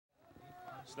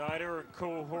Snyder and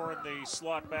Cohorn the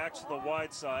slot backs to the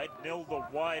wide side. Nill the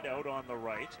wide out on the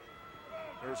right.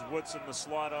 There's Woodson the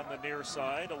slot on the near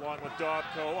side, along with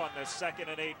Dobko on the 2nd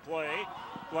and 8 play.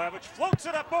 Glavich floats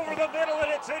it up over the middle,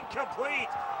 and it's incomplete.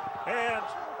 And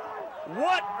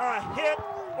what a hit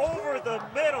over the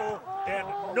middle, and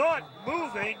not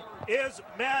moving is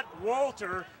Matt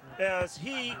Walter, as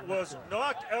he was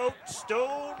knocked out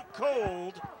stone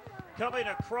cold. Coming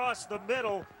across the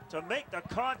middle to make the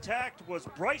contact was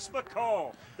Bryce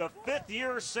McCall, the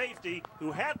 5th-year safety,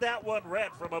 who had that one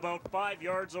read from about 5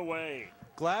 yards away.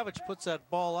 Glavich puts that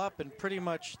ball up, and pretty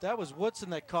much that was Woodson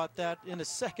that caught that in a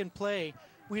second play.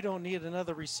 We don't need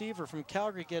another receiver from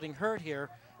Calgary getting hurt here.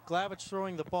 Glavich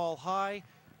throwing the ball high,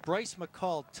 Bryce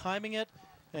McCall timing it,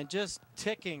 and just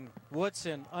ticking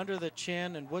Woodson under the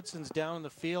chin, and Woodson's down in the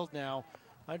field now.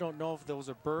 I don't know if those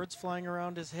are birds flying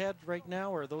around his head right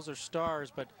now or those are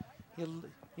stars, but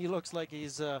he looks like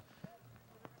he's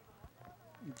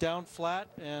down flat.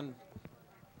 And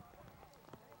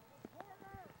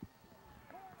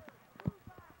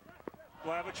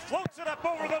Glavich floats it up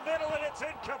over the middle, and it's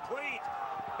incomplete.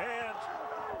 And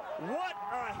what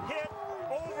a hit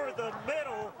over the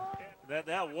middle.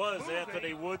 That was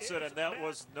Anthony Woodson, and that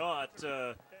was not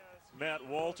Matt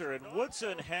Walter. And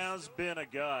Woodson has been a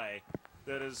guy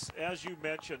that is, as you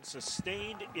mentioned,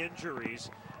 sustained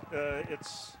injuries.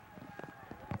 It's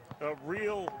a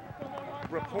real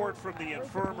report from the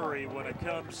infirmary when it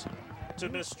comes to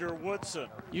Mr. Woodson.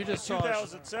 You just in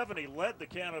 2007, he led the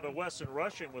Canada West in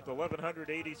rushing with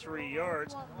 1,183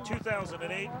 yards.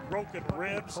 2008, broken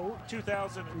ribs.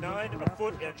 2009, a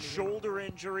foot and shoulder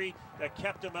injury that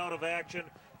kept him out of action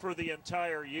for the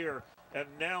entire year. And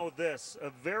now this, a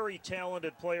very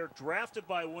talented player drafted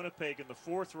by Winnipeg in the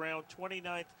 4th round,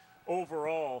 29th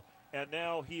overall, and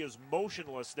now he is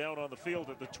motionless down on the field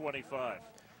at the 25.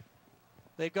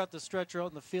 They've got the stretcher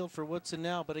out in the field for Woodson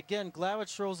now, but again,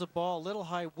 Glavich throws the ball a little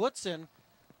high. Woodson,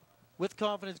 with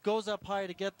confidence, goes up high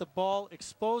to get the ball,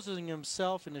 exposing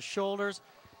himself in the shoulders,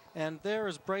 and there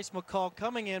is Bryce McCall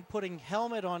coming in, putting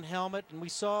helmet on helmet, and we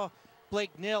saw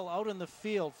Blake Nill out in the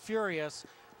field, furious.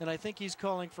 And I think he's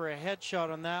calling for a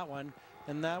headshot on that one,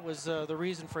 and that was the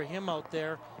reason for him out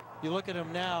there. You look at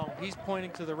him now, he's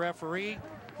pointing to the referee.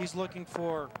 He's looking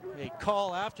for a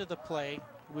call after the play.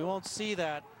 We won't see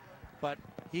that, but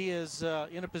he is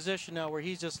in a position now where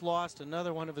he's just lost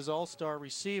another one of his all-star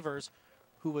receivers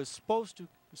who was supposed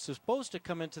to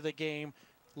come into the game,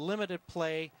 limited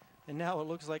play, and now it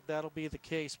looks like that'll be the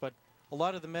case. But a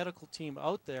lot of the medical team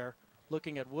out there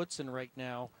looking at Woodson right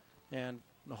now, and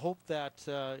hope that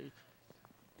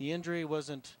the injury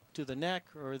wasn't to the neck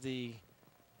or the...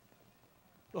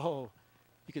 Oh,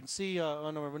 you can see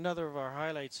on another of our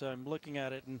highlights, I'm looking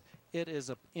at it, and it is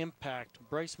an impact.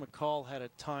 Bryce McCall had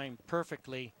it timed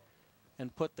perfectly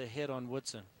and put the hit on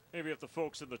Woodson. Maybe if the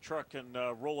folks in the truck can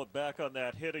roll it back on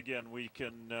that hit again, we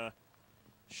can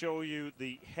show you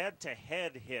the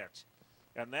head-to-head hit.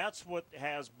 And that's what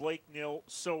has Blake Nill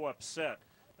so upset.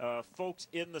 Folks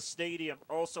in the stadium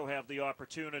also have the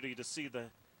opportunity to see the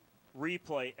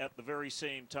replay at the very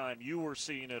same time you were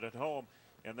seeing it at home,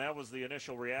 and that was the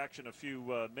initial reaction a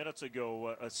few minutes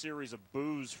ago, a series of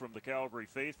boos from the Calgary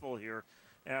faithful here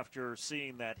after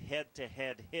seeing that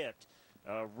head-to-head hit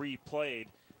replayed.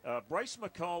 Bryce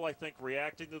McCall, I think,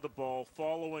 reacting to the ball,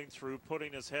 following through,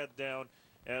 putting his head down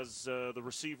as the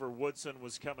receiver Woodson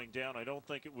was coming down. I don't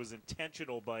think it was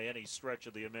intentional by any stretch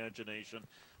of the imagination.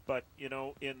 But, you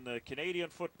know, in the Canadian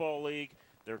Football League,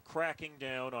 they're cracking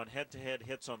down on head-to-head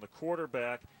hits on the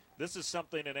quarterback. This is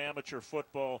something in amateur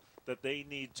football that they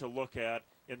need to look at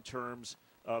in terms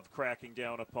of cracking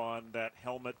down upon that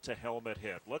helmet-to-helmet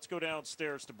hit. Let's go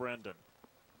downstairs to Brendan.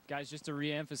 Guys, just to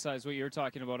re-emphasize what you're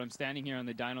talking about, I'm standing here on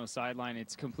the Dino sideline.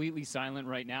 It's completely silent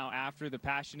right now after the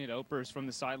passionate outburst from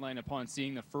the sideline upon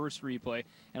seeing the first replay.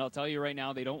 And I'll tell you right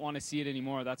now, they don't want to see it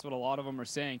anymore. That's what a lot of them are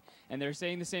saying. And they're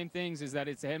saying the same things, is that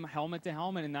it's him helmet to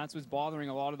helmet, and that's what's bothering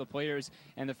a lot of the players.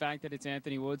 And the fact that it's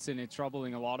Anthony Woodson, it's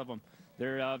troubling a lot of them.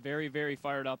 They're very, very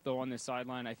fired up, though, on this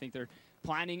sideline. I think they're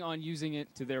planning on using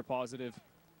it to their positive.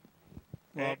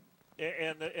 Well,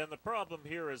 and the problem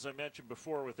here, as I mentioned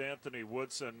before, with Anthony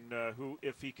Woodson, who,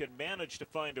 if he can manage to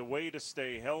find a way to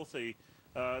stay healthy,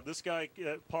 this guy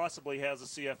possibly has a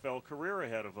CFL career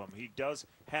ahead of him. He does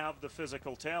have the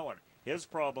physical talent. His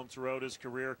problem throughout his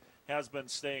career has been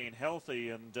staying healthy,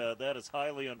 and that is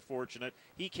highly unfortunate.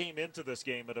 He came into this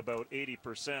game at about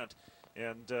 80%,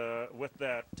 and with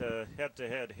that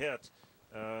head-to-head hit,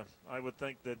 I would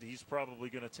think that he's probably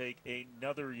going to take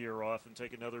another year off and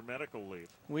take another medical leave.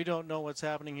 We don't know what's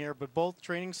happening here, but both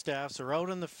training staffs are out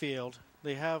in the field.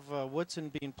 They have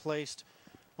Woodson being placed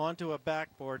onto a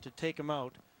backboard to take him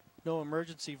out. No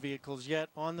emergency vehicles yet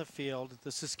on the field.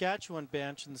 The Saskatchewan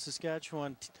bench and the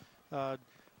Saskatchewan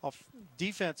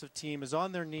defensive team is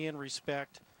on their knee in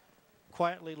respect,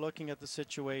 quietly looking at the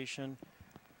situation.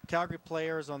 Calgary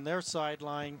players on their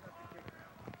sideline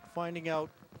finding out,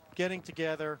 getting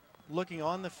together, looking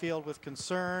on the field with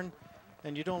concern,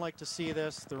 and you don't like to see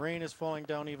this. The rain is falling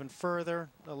down even further,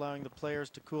 allowing the players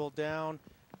to cool down,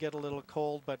 get a little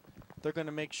cold, but they're going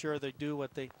to make sure they do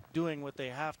what they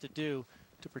have to do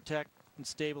to protect and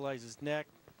stabilize his neck,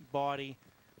 body,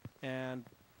 and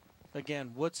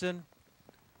again, Woodson,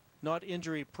 not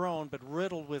injury prone, but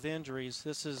riddled with injuries.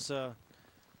 This is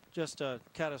just a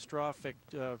catastrophic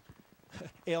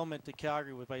ailment to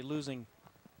Calgary by losing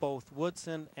both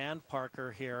Woodson and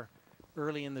Parker here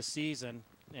early in the season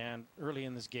and early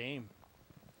in this game.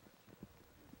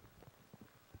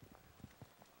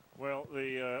 Well,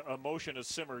 the emotion has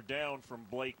simmered down from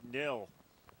Blake Nill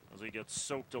as he gets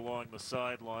soaked along the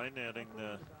sideline,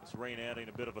 this rain adding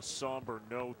a bit of a somber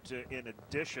note in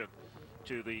addition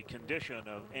to the condition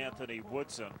of Anthony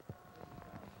Woodson.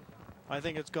 I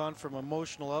think it's gone from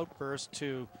emotional outburst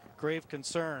to grave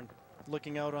concern,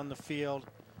 looking out on the field,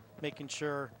 making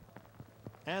sure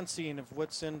and seeing if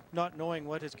Woodson, not knowing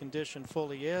what his condition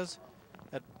fully is.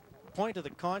 At point of the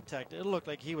contact, it looked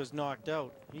like he was knocked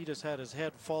out. He just had his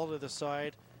head fall to the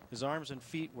side. His arms and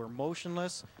feet were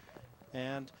motionless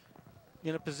and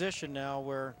in a position now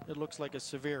where it looks like a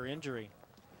severe injury.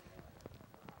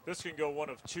 This can go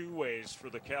one of two ways for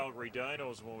the Calgary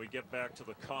Dinos when we get back to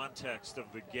the context of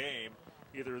the game.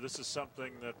 Either this is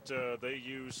something that they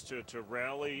use to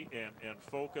rally and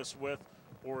focus with,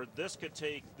 or this could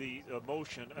take the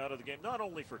emotion out of the game, not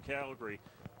only for Calgary,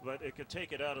 but it could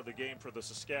take it out of the game for the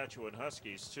Saskatchewan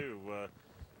Huskies too,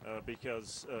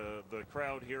 because the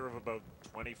crowd here of about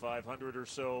 2,500 or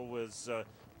so was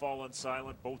fallen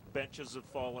silent. Both benches have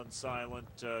fallen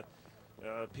silent.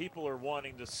 People are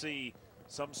wanting to see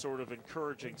some sort of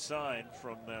encouraging sign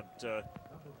from that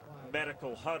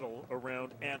medical huddle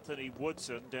around Anthony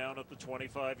Woodson down at the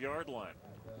 25-yard line.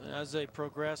 As they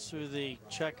progress through the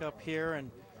checkup here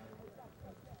and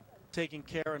taking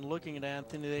care and looking at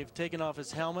Anthony, they've taken off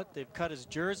his helmet, they've cut his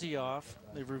jersey off,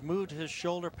 they've removed his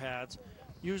shoulder pads,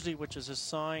 usually which is a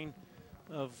sign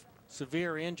of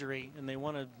severe injury, and they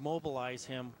want to mobilize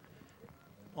him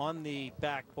on the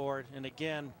backboard. And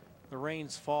again, the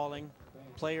rain's falling,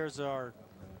 players are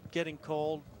getting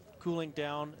cold, cooling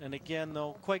down, and again,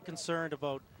 though, quite concerned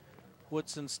about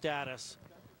Woodson's status.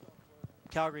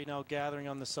 Calgary now gathering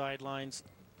on the sidelines,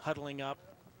 huddling up,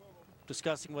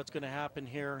 discussing what's going to happen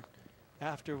here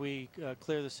after we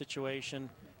clear the situation,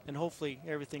 and hopefully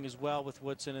everything is well with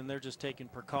Woodson and they're just taking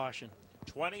precaution.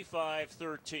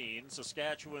 25-13,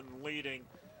 Saskatchewan leading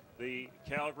the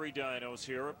Calgary Dinos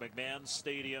here at McMahon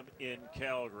Stadium in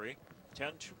Calgary.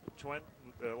 10-20,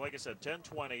 like I said,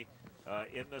 10-20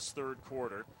 in this third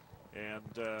quarter, and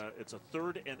it's a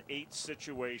 3rd and 8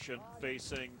 situation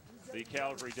facing the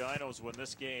Calgary Dinos when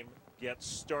this game gets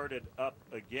started up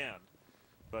again.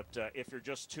 But if you're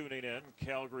just tuning in,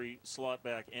 Calgary slot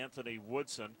back Anthony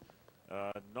Woodson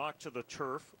knocked to the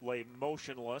turf, lay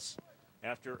motionless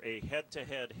after a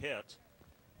head-to-head hit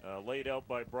laid out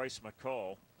by Bryce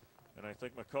McCall. And I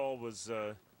think McCall was,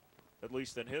 at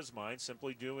least in his mind,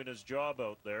 simply doing his job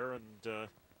out there. And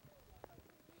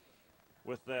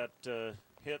with that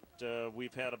hit,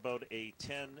 we've had about a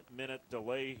 10-minute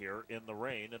delay here in the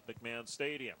rain at McMahon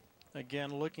Stadium.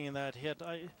 Again, looking at that hit,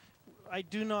 I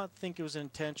do not think it was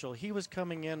intentional. He was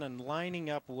coming in and lining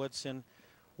up Woodson.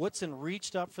 Woodson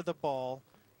reached up for the ball,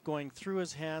 going through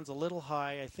his hands a little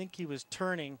high. I think he was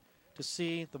turning to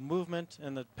see the movement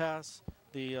and the pass,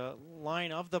 the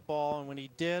line of the ball, and when he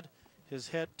did, his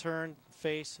head turned,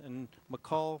 face, and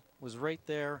McCall was right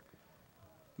there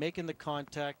making the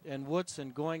contact, and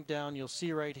Woodson going down. You'll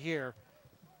see right here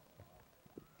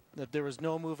that there was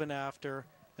no moving after,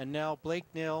 and now Blake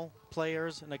Nill,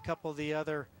 players, and a couple of the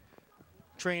other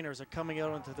trainers are coming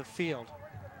out onto the field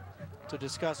to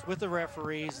discuss with the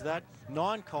referees that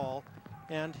non-call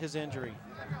and his injury.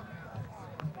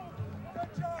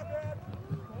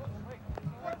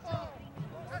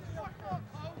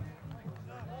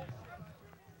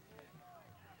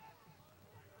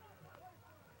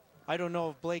 I don't know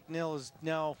if Blake Nill is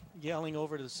now yelling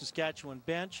over to the Saskatchewan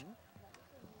bench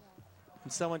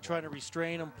and someone trying to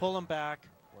restrain him, pull him back.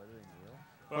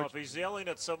 Well, if he's yelling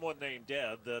at someone named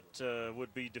Ed, that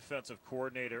would be defensive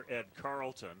coordinator Ed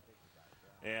Carlton.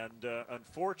 And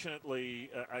unfortunately,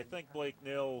 I think Blake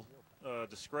Nill,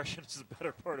 discretion is the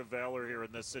better part of valor here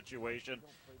in this situation.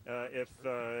 If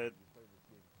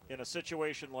in a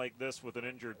situation like this with an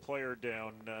injured player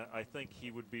down, I think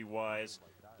he would be wise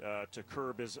to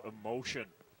curb his emotion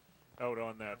out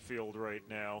on that field right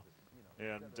now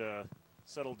and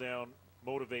settle down,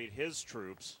 motivate his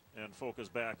troops, and focus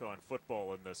back on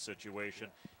football in this situation,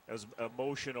 as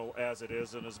emotional as it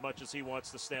is and as much as he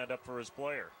wants to stand up for his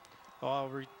player.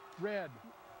 Red.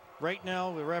 Right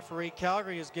now, the referee,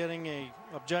 Calgary, is getting a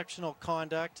objectionable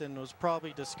conduct, and was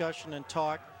probably discussion and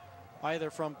talk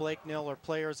either from Blake Nill or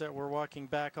players that were walking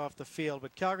back off the field.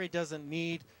 But Calgary doesn't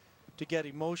need to get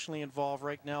emotionally involved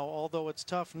right now, although it's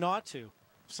tough not to.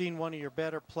 Seen one of your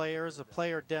better players, a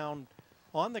player down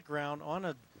on the ground on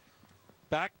a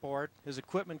backboard, his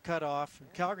equipment cut off.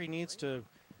 Calgary needs to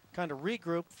kind of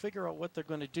regroup, figure out what they're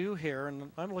going to do here.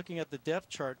 And I'm looking at the depth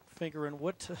chart, figuring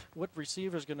what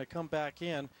receiver is going to come back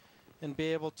in and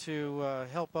be able to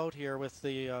help out here with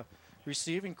the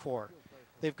receiving corps.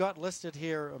 They've got listed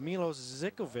here Milos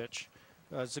Zikovic,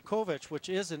 which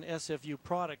is an SFU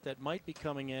product that might be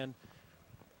coming in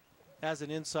as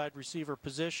an inside receiver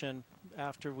position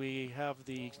after we have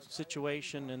the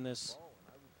situation in this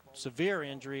severe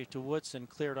injury to Woodson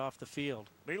cleared off the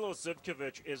field. Milos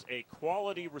Zivkovic is a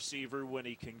quality receiver when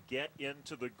he can get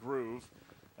into the groove.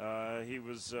 He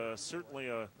was certainly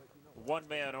a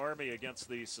one-man army against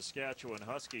the Saskatchewan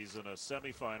Huskies in a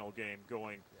semifinal game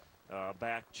going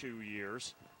back 2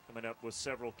 years, coming up with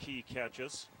several key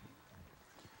catches.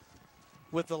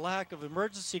 With the lack of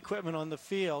emergency equipment on the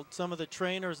field, some of the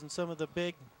trainers and some of the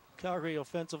big Calgary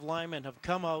offensive linemen have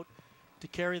come out to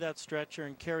carry that stretcher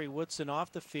and carry Woodson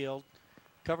off the field,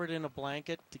 covered in a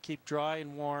blanket to keep dry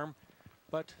and warm.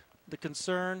 But the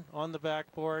concern on the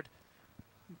backboard,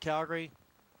 Calgary,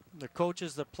 the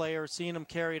coaches, the players, seeing him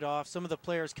carried off, some of the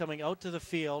players coming out to the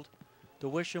field to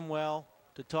wish him well,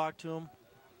 to talk to him.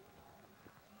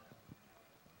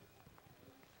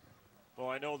 Well,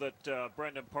 I know that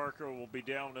Brendan Parker will be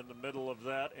down in the middle of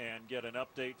that and get an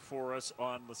update for us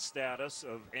on the status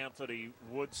of Anthony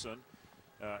Woodson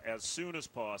as soon as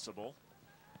possible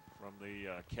from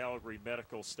the Calgary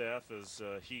medical staff as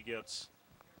he gets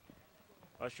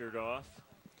ushered off.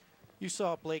 You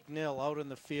saw Blake Nill out in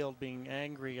the field being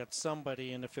angry at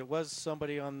somebody, and if it was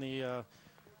somebody on the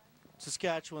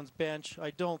Saskatchewan's bench, I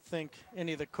don't think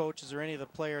any of the coaches or any of the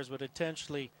players would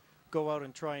intentionally go out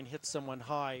and try and hit someone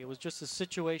high. It was just a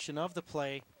situation of the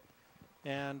play,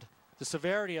 and the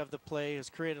severity of the play has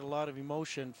created a lot of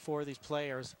emotion for these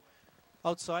players.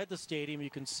 Outside the stadium, you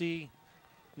can see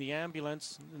the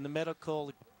ambulance and the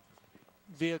medical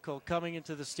vehicle coming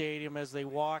into the stadium as they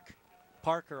walk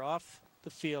Parker off the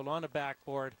field on a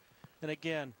backboard, and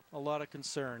again, a lot of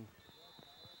concern.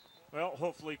 Well,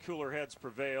 hopefully cooler heads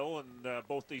prevail, and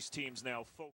both these teams now focus.